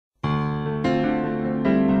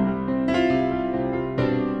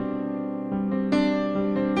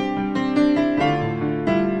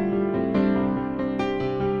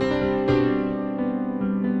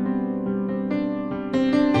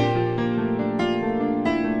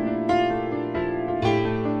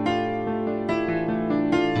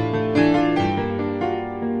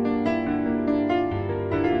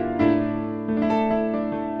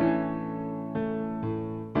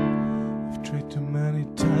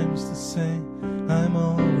times to say I'm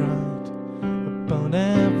alright about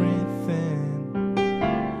everything.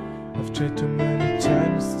 I've tried too many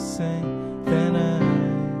times to say that I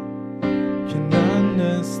can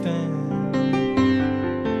understand,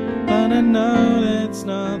 but I know that's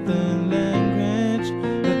not the language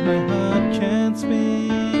that my heart can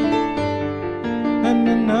speak. And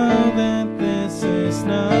I know that this is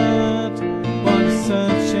not what I'm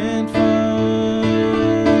searching for.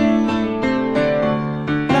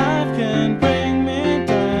 Life can bring me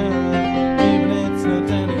down, even it's not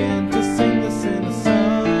time again to sing this in a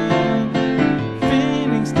song.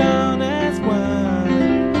 Feelings down as well,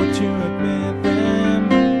 would you admit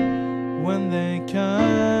them when they come?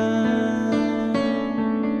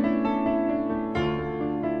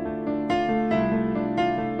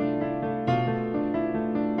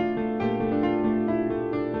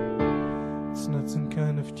 It's not some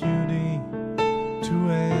kind of duty to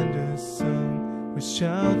end a song with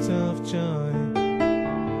shouts of joy.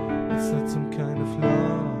 It's not some kind of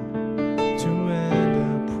law to end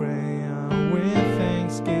a prayer with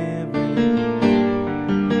thanksgiving.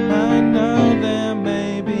 I know there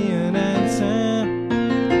may be an answer,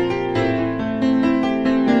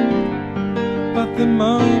 but the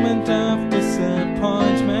moment of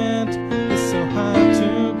disappointment is so hard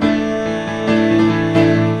to bear.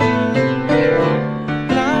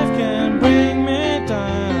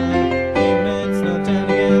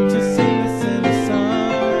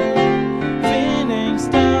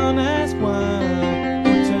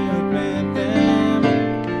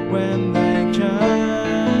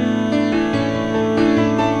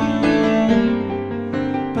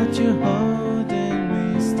 But you hold